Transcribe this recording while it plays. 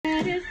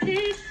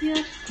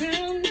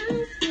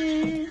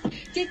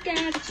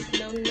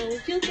don't know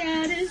you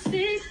got it.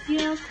 Fix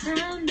your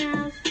crown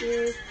now,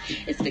 sis.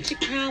 It's Fix Your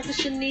Crown with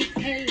Shanice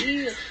K.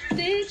 Hill.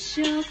 Fix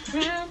your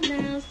crown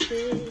now,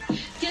 sis.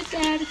 You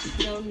got it, just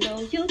don't know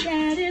you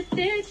got it.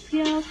 Fix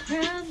your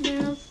crown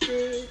now,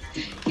 sis.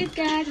 You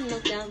got it, no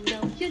doubt,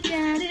 no, you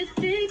got it.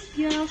 Fix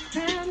your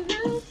crown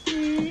now,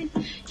 sis.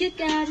 You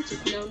got it,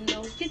 just don't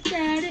know you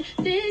got it.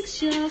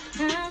 Fix your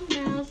crown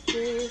now,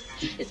 sis.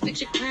 It's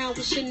Fix Your Crown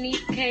with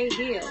Shanice K.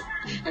 Hill.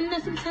 I know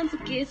sometimes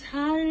it gets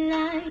hard in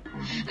life.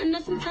 I know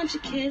sometimes you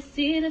can't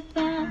see the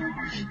fire,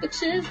 but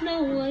just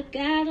know what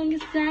God on your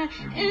side.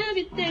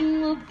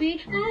 Everything will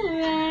be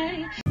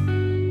alright.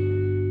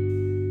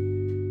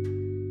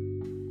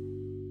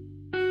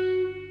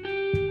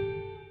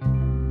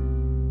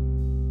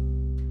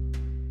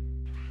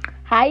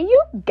 Hi,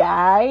 you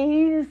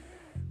guys.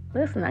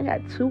 Listen, I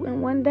got 2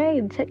 in one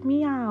day. Check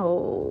me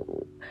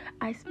out.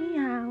 Ice me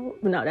out.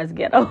 No, that's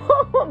ghetto.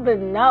 But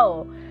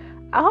no.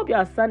 I hope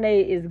y'all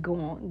Sunday is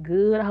going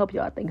good. I hope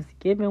y'all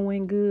Thanksgiving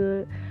went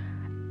good.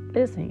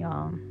 Listen,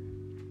 y'all.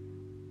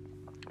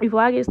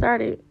 Before I get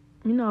started,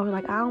 I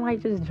don't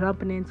like just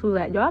jumping into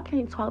that. Y'all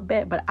can't talk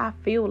back, but I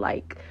feel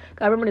like,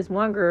 I remember this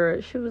one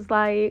girl, she was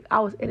like, I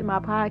was editing my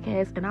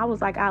podcast, and I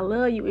was like, I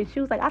love you. And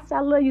she was like, I said,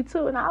 I love you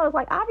too. And I was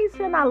like, I be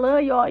saying I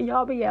love y'all, and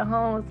y'all be at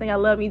home saying I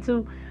love me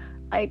too.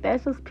 Like,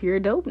 that's just pure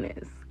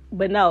dopeness.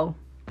 But no.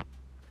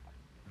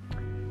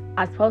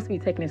 I was supposed to be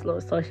taking this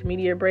little social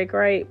media break,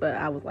 right? But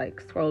I was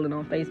like scrolling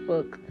on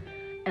Facebook,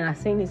 and I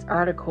seen this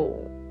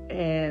article,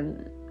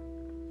 and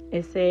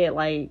it said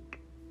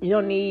like, you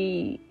don't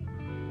need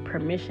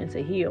permission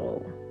to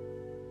heal.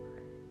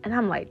 And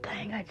I'm like,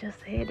 dang, I just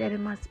said that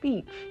in my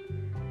speech.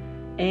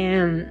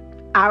 And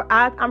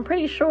I'm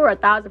pretty sure,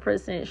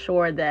 1,000%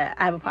 sure that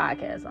I have a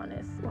podcast on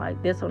this.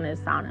 Like, this one is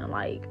sounding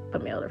like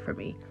familiar for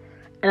me.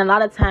 And a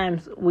lot of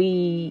times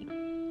we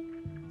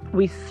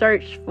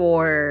search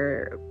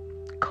for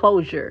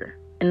closure,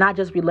 and not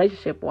just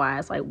relationship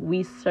wise. Like,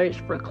 we search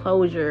for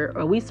closure,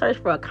 or we search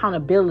for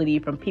accountability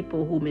from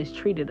people who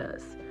mistreated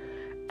us.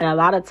 And a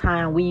lot of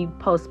time we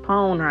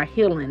postpone our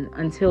healing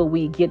until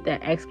we get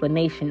that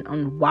explanation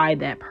on why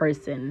that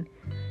person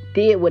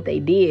did what they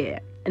did.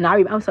 And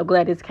I'm so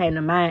glad this came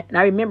to mind. And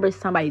I remember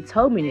somebody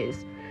told me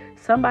this.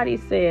 Somebody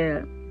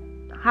said,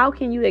 how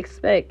can you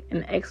expect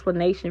an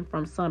explanation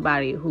from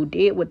somebody who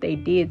did what they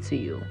did to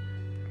you?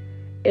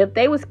 If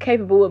they was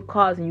capable of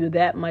causing you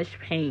that much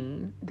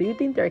pain, do you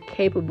think they're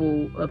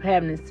capable of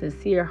having a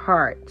sincere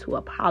heart to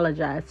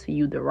apologize to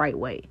you the right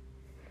way?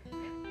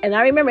 And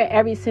I remember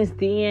ever since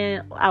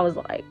then, I was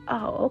like,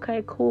 oh,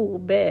 okay, cool,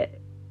 bet.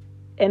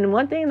 And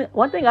one thing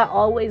I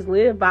always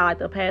lived by, like,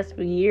 the past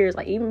few years,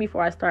 like even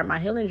before I started my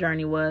healing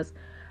journey, was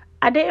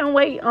I didn't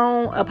wait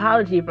on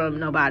apology from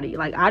nobody.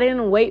 Like, I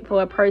didn't wait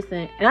for a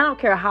person, and I don't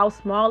care how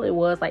small it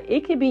was. Like,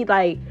 it could be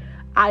like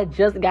I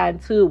just got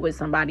into it with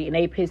somebody and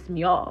they pissed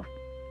me off.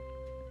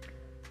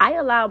 I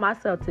allow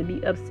myself to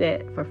be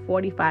upset for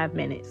 45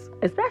 minutes,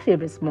 especially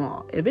if it's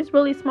small. If it's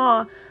really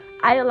small,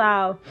 I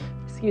allow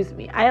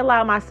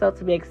myself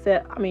to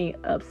be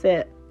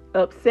upset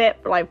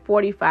for like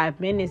 45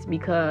 minutes,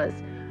 because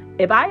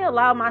if I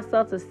allow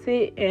myself to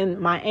sit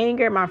in my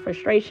anger, my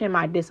frustration,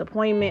 my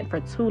disappointment for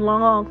too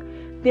long,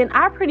 then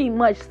I pretty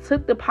much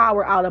took the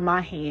power out of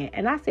my hand,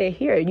 and I said,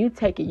 here, you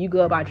take it, you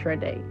go about your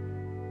day.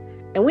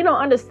 And we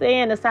don't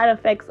understand the side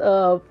effects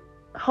of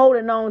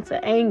holding on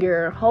to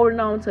anger,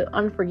 holding on to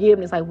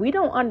unforgiveness. Like, we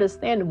don't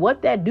understand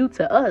what that do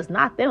to us,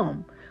 not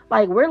them.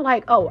 Like, we're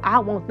like, oh, I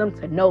want them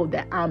to know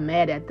that I'm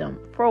mad at them.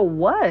 For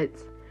what?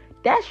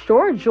 That's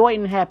your joy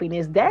and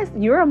happiness. That's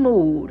your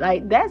mood.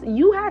 Like,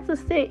 you have to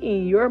sit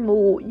in your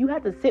mood. You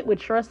have to sit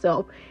with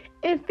yourself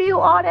and feel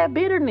all that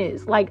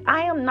bitterness. Like,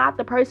 I am not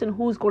the person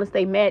who's going to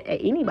stay mad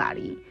at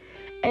anybody.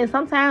 And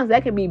sometimes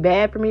that can be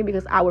bad for me,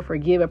 because I would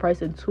forgive a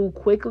person too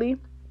quickly.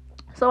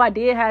 So I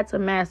did have to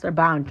master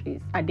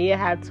boundaries. I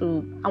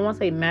won't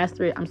say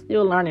master it. I'm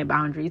still learning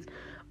boundaries.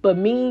 But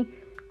me,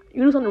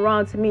 you do something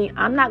wrong to me,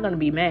 I'm not going to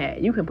be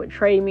mad. You can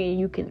betray me.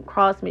 You can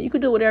cross me. You can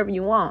do whatever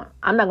you want.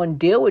 I'm not going to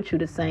deal with you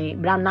the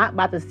same. But I'm not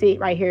about to sit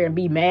right here and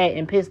be mad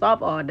and pissed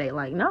off all day.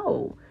 Like,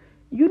 no.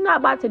 You're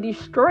not about to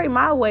destroy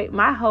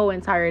my whole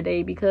entire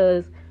day,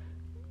 because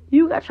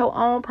you got your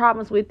own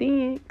problems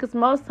within. Because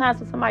most times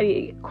when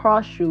somebody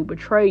cross you,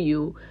 betray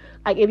you,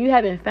 like if you're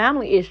having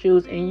family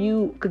issues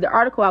and because the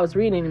article I was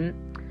reading,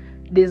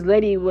 this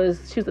lady she was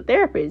a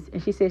therapist,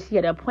 and she said she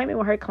had an appointment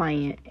with her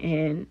client,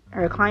 and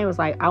her client was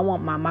like, I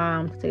want my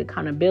mom to take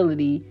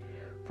accountability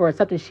for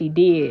something she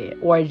did,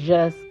 or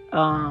just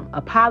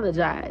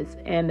apologize.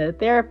 And the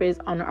therapist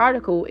on the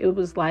article, it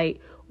was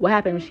like, what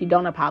happened if she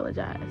don't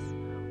apologize?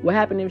 What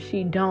happened if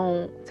she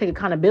don't take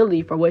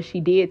accountability for what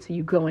she did to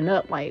you growing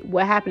up? Like,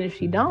 what happened if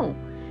she don't?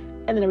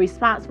 And then the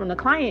response from the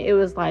client, it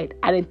was like,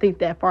 I didn't think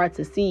that far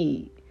to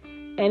see.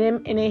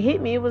 And it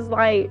hit me. It was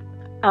like,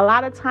 a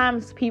lot of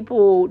times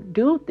people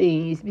do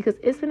things because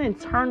it's an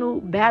internal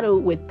battle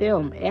with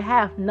them. It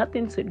have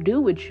nothing to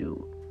do with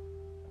you.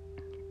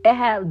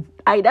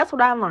 That's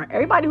what I learned.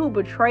 Everybody who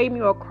betrayed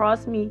me or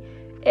crossed me,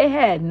 it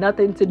had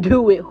nothing to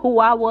do with who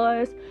I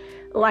was.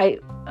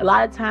 Like, a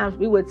lot of times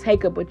we would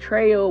take a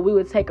betrayal, we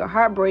would take a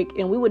heartbreak,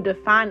 and we would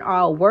define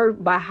our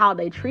worth by how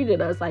they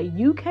treated us. Like,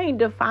 you can't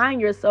define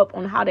yourself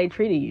on how they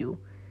treated you.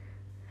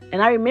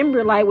 And I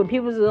remember, like, when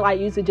people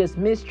used to just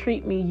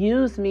mistreat me,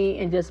 use me,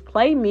 and just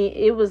play me,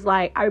 it was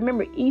like, I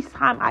remember each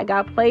time I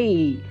got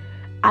played,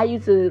 I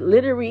used to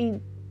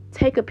literally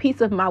take a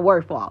piece of my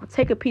worth off.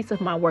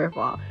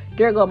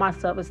 There go my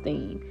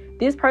self-esteem.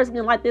 This person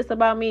didn't like this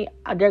about me,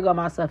 there go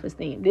my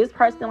self-esteem. This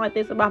person didn't like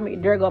this about me,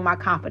 there go my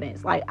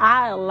confidence. Like,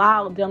 I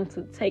allowed them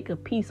to take a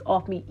piece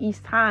off me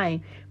each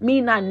time,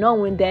 me not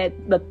knowing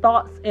that the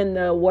thoughts and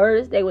the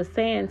words they were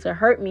saying to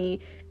hurt me,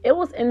 it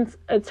was an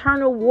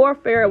eternal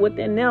warfare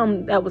within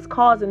them that was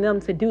causing them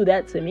to do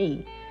that to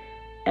me.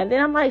 And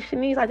then I'm like,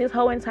 Shanice, like, this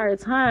whole entire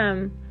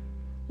time,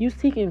 you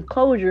seeking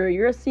closure,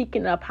 you're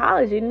seeking an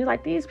apology. And it's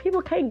like, these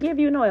people can't give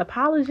you no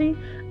apology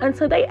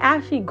until they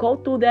actually go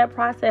through that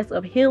process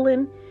of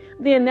healing.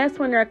 Then that's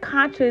when they're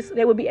conscious,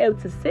 they will be able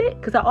to sit.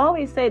 Because I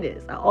always say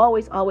this. I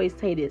always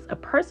say this. A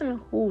person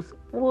who's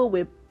full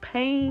with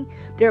pain,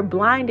 they're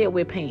blinded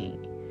with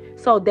pain.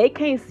 So they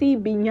can't see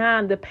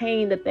beyond the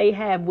pain that they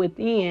have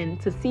within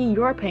to see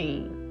your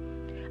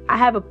pain.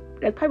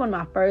 That's probably one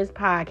of my first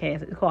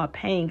podcasts. It's called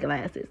Pain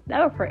Glasses. That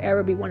will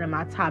forever be one of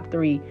my top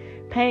 3.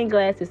 Pain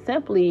glasses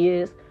simply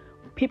is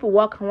people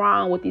walking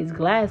around with these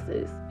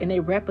glasses and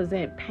they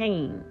represent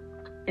pain.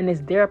 And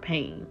it's their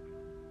pain.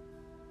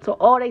 So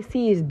all they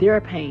see is their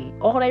pain.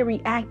 All they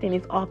reacting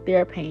is off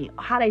their pain.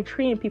 How they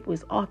treating people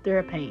is off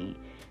their pain.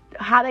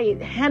 How they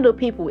handle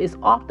people is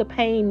off the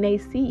pain they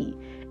see.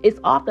 It's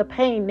off the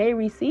pain they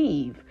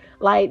receive.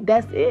 Like,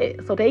 that's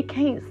it. So they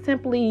can't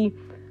simply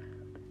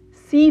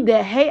see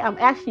that, hey, I'm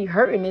actually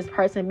hurting this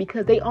person,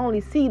 because they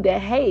only see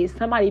that, hey,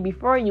 somebody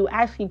before you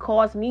actually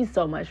caused me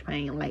so much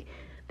pain. Like,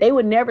 they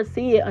would never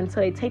see it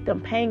until they take them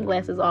pain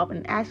glasses off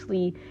and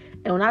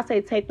when I say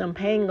take them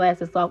pain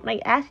glasses off,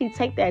 they actually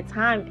take that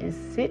time and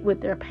sit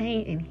with their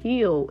pain and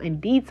heal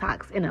and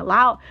detox and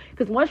allow.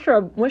 Because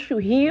once you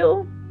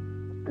heal,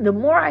 the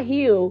more I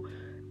heal,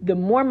 the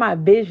more my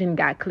vision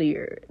got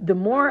cleared. The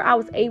more I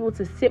was able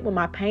to sit with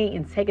my pain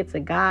and take it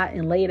to God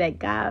and lay it at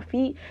God's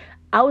feet,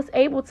 I was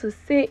able to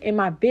sit and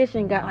my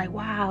vision got like,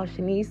 wow,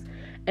 Shanice.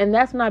 And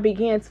that's when I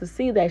began to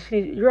see that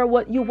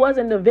you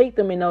wasn't the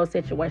victim in those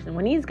situations.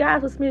 When these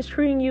guys was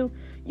mistreating you,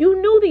 you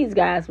knew these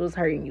guys was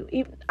hurting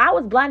you. I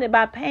was blinded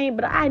by pain,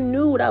 but I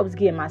knew what I was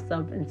getting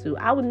myself into.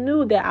 I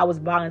knew that I was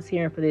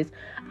volunteering for this.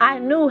 I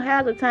knew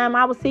half the time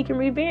I was seeking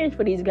revenge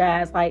for these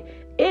guys. Like,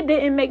 it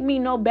didn't make me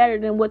no better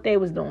than what they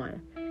was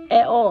doing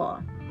at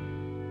all.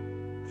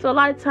 So a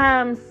lot of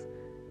times,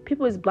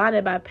 people is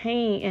blinded by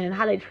pain, and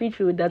how they treat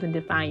you, it doesn't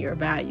define your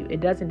value.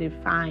 It doesn't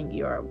define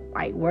your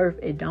worth.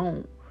 It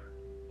don't.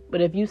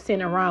 But if you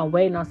sitting around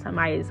waiting on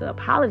somebody to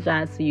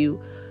apologize to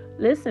you,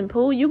 listen,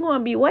 Pooh, you're going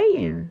to be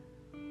waiting.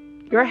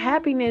 Your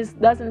happiness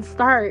doesn't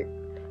start.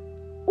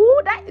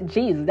 Ooh,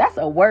 Jesus, that's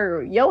a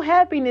word. Your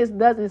happiness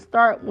doesn't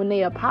start when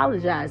they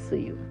apologize to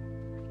you.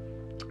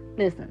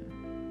 Listen,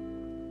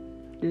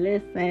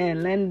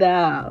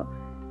 Linda.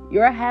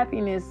 Your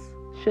happiness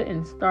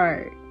shouldn't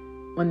start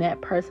when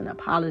that person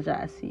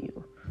apologizes to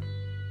you.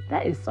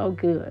 That is so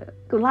good.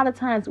 Because a lot of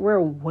times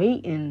we're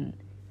waiting.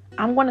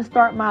 I'm going to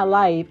start my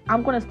life.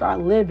 I'm going to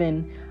start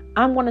living.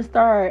 I'm going to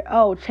start,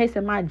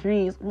 chasing my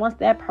dreams once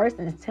that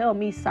person tell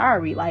me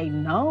sorry. Like,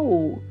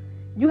 no.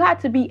 You have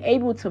to be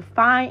able to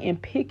find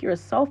and pick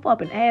yourself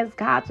up and ask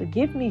God to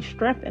give me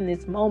strength in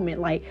this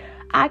moment. Like,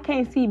 I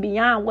can't see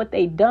beyond what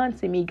they done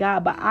to me,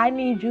 God, but I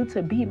need you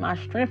to be my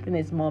strength in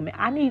this moment.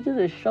 I need you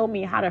to show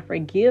me how to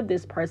forgive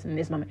this person in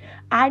this moment.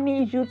 I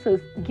need you to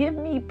give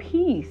me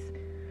peace.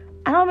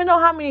 I don't even know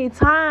how many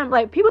times,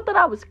 people thought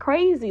I was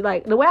crazy.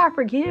 Like, the way I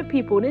forgive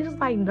people, they're just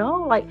like,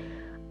 no,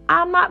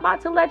 I'm not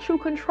about to let you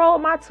control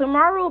my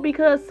tomorrow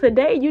because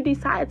today you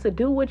decided to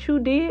do what you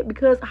did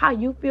because how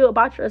you feel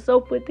about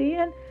yourself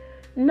within.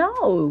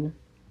 No.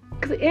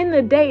 Because in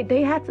the day,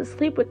 they had to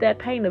sleep with that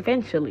pain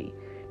eventually.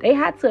 They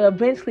had to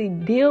eventually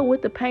deal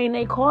with the pain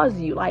they caused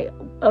you.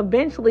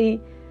 Eventually,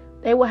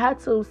 they will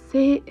have to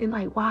sit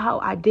and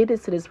wow, I did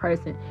this to this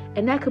person.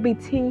 And that could be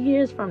 10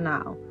 years from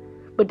now.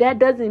 But that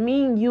doesn't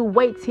mean you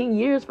wait 10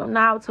 years from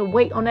now to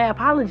wait on that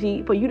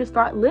apology for you to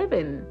start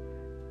living.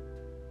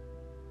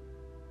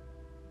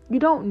 You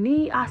don't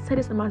need, I said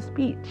this in my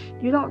speech,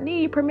 you don't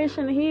need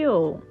permission to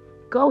heal.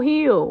 Go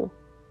heal.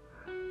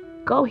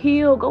 Go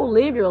heal. Go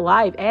live your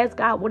life. Ask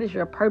God, what is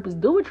your purpose?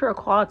 Do what you're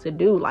called to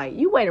do.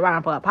 You wait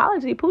around for an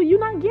apology, Pooh, you're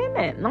not getting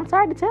that. And I'm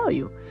sorry to tell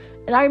you.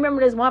 And I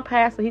remember this one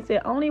pastor, he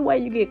said, only way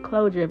you get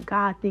closure if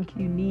God thinks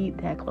you need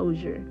that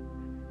closure.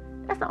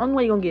 That's the only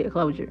way you're going to get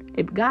closure.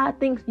 If God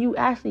thinks you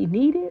actually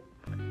need it,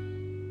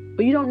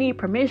 but you don't need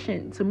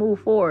permission to move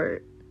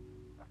forward.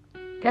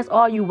 That's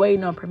all you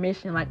waiting on,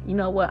 permission. You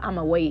know what? I'm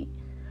going to wait.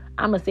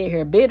 I'm going to sit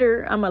here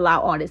bitter. I'm going to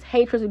allow all this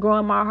hatred to grow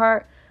in my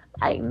heart.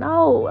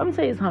 No. I'm going to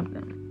tell you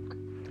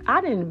something. I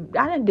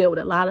didn't deal with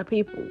a lot of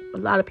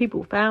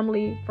people,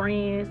 family,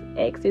 friends,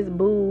 exes,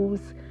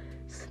 boos,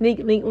 sneak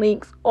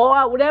links,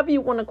 or whatever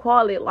you want to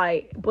call it.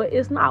 But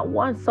it's not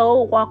one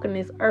soul walking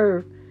this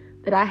earth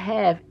that I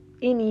have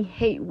any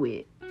hate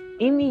with,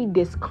 any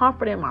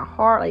discomfort in my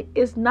heart. Like,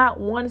 it's not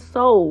one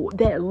soul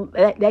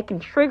that can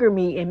trigger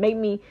me and make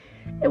me.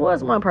 It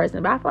was one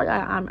person, but I feel like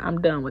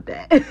I'm done with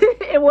that.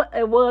 it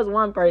was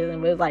one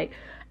person, but it's like,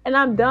 and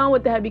I'm done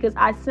with that because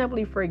I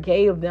simply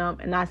forgave them,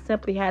 and I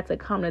simply had to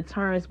come to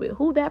terms with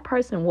who that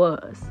person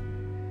was.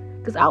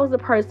 Because I was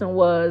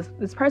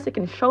this person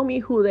can show me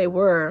who they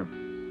were,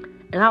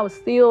 and I would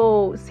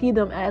still see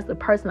them as the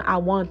person I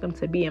want them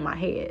to be in my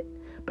head.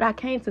 But I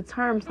came to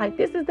terms like,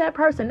 this is that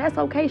person. That's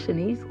okay,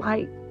 Shanice.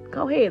 Like,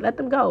 go ahead, let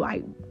them go.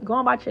 Like, go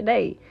about your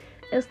day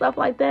and stuff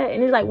like that.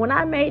 And it's like, when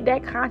I made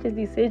that conscious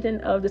decision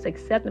of just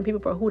accepting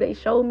people for who they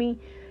showed me,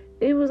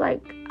 it was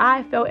like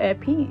I felt at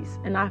peace,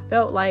 and I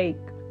felt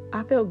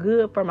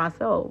good for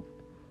myself.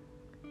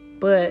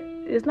 But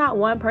it's not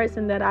one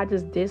person that I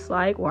just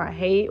dislike or I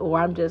hate or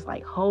I'm just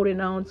like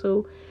holding on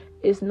to.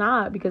 It's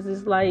not, because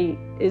it's like,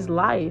 it's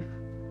life.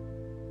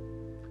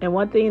 And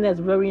one thing that's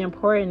really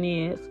important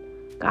is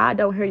God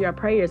don't hear your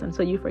prayers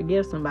until you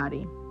forgive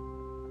somebody.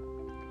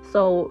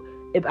 So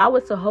if I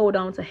was to hold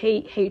on to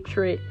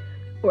hatred,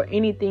 or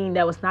anything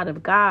that was not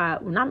of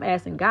God, when I'm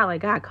asking God,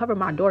 like, God, cover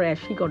my daughter as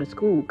she go to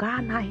school,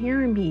 God not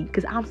hearing me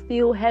because I'm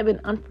still having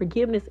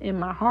unforgiveness in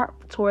my heart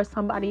towards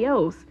somebody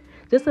else.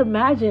 Just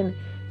imagine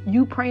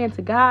you praying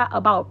to God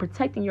about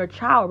protecting your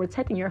child,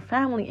 protecting your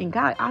family, and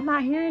God, I'm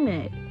not hearing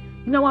that.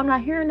 You know why I'm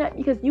not hearing that?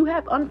 Because you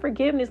have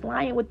unforgiveness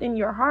lying within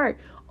your heart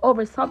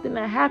over something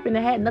that happened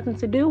that had nothing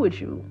to do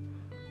with you.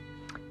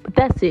 But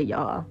that's it,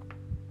 y'all.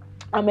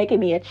 I'm making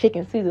me a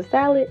chicken Caesar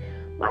salad.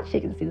 My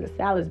chicken Caesar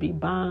salads be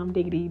bomb,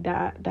 diggity,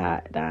 dot.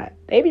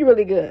 They be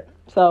really good.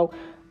 So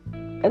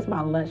that's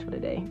my lunch for the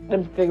day. Let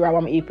me figure out what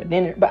I'm going to eat for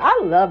dinner. But I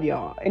love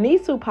y'all. And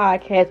these 2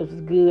 podcasts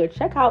was good.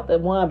 Check out the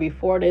one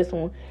before this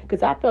one,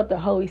 because I felt the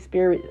Holy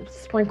Spirit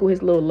sprinkle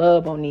his little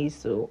love on these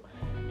 2.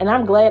 And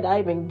I'm glad I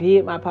even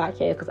did my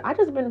podcast, because I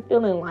just been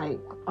feeling like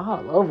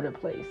all over the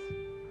place.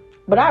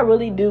 But I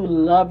really do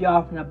love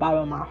y'all from the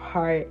bottom of my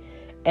heart.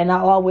 And I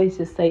always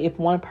just say, if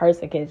one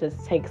person can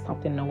just take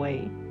something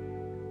away,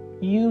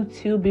 you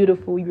too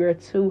beautiful, you're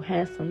too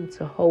handsome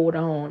to hold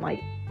on.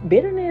 Like,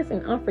 bitterness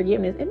and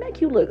unforgiveness, it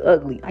makes you look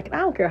ugly. Like, I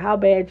don't care how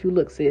bad you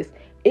look, sis.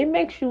 It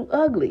makes you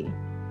ugly.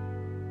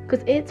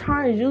 Because it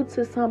turns you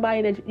to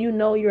somebody that you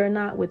know you're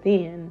not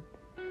within.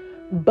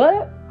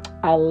 But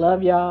I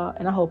love y'all,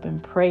 and I hope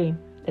and pray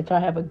that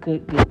y'all have a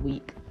good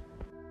week.